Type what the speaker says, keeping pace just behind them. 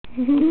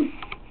You're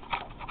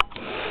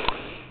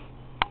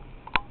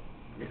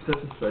such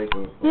a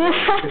psycho.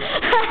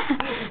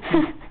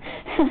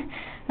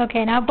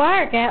 Okay, now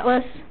bark,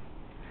 Atlas.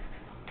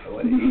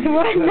 What?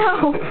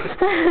 No.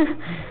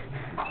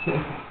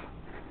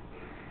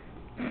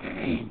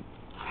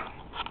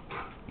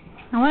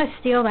 I want to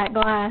steal that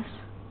glass.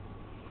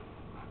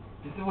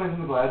 Get away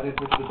from the glass and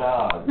push the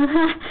dog.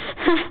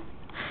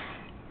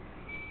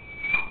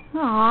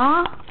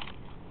 Aww.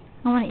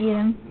 I want to eat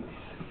him.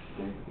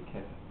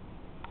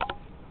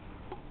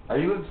 Are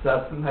you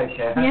obsessed with my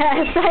cat?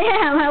 Yes, I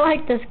am. I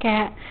like this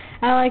cat.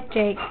 I like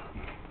Jake.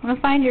 I'm going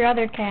to find your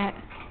other cat.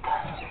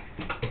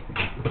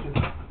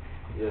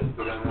 Yes,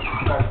 but I'm going to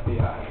start the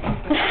eye.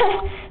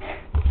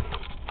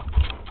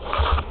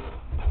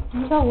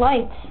 There's no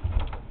lights.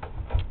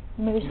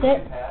 Moose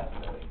it.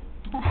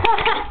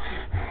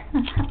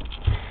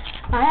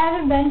 I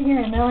haven't been here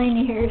in a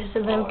million years, so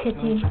little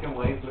kitty. Come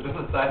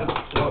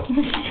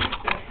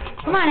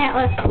on,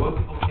 Atlas.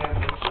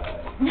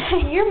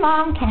 Your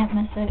mom can't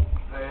miss it.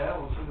 Oh yeah?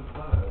 Well, she's a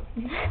fun.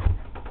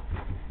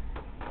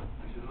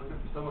 She's looking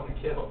for someone to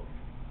kill.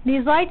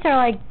 These lights are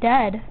like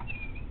dead.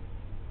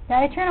 Did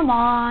I turn them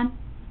on?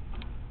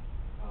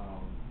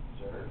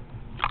 Sure.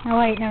 Oh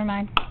wait, never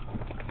mind.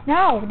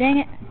 No, dang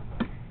it.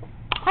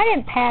 I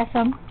didn't pass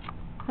them.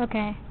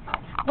 Okay.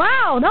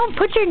 Wow, don't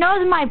put your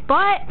nose in my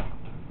butt.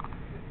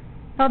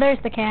 Oh, there's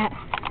the cat.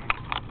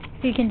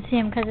 If you can see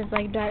him because it's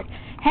like dark.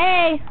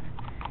 Hey!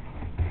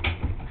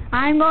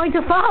 I'm going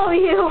to follow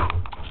you.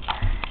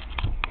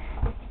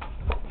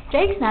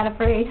 Jake's not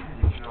afraid.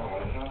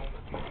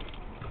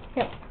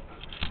 Yep.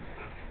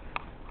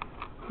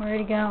 Where'd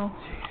he go?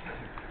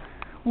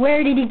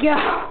 Where did he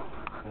go?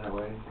 That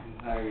way.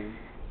 He's hiding.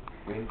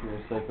 Waiting for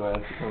your psycho ass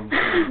to come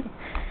through.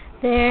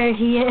 There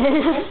he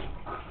is.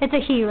 It's a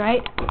he,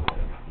 right?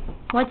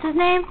 What's his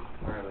name?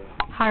 Harley.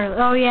 Harley.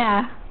 Oh,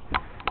 yeah.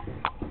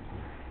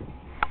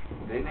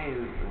 They named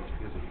it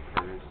because of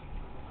Curtis.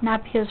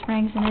 Not because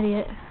Frank's an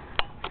idiot.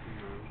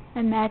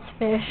 And that's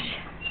Fish.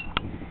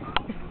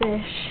 The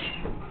fish.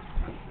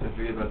 Don't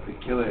forget about the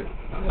killer.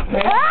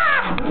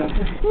 Ah!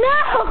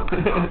 No!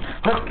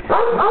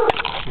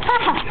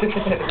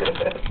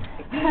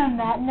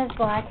 Matt and his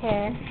black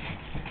hair.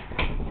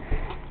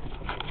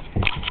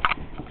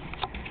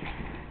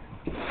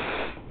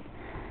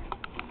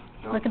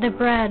 Look at the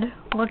bread.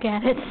 Look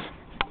at it.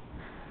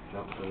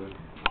 Junk food.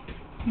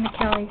 And the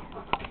Kelly.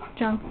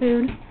 Junk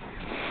food.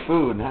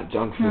 Food, not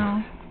junk food.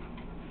 No.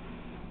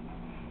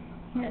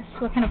 Yes,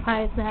 what kind of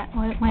pie is that?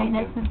 Wait,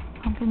 next one.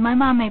 Pumpkin. My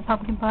mom made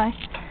pumpkin pie.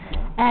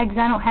 Eggs,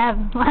 I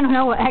don't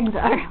know what eggs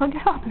are. Look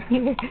at all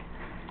here.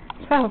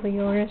 It's probably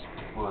yours.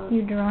 What?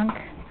 You drunk.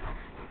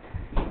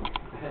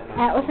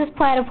 Atlas's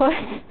platypus.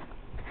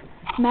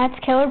 Matt's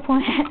killer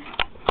plant.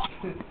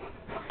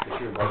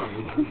 You're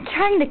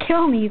trying to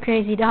kill me, you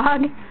crazy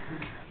dog.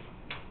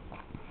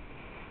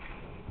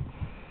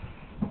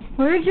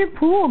 Where'd your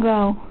pool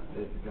go?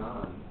 It's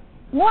gone.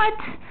 What?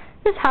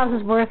 This house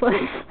is worthless.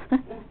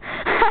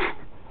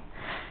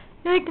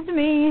 Look at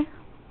me.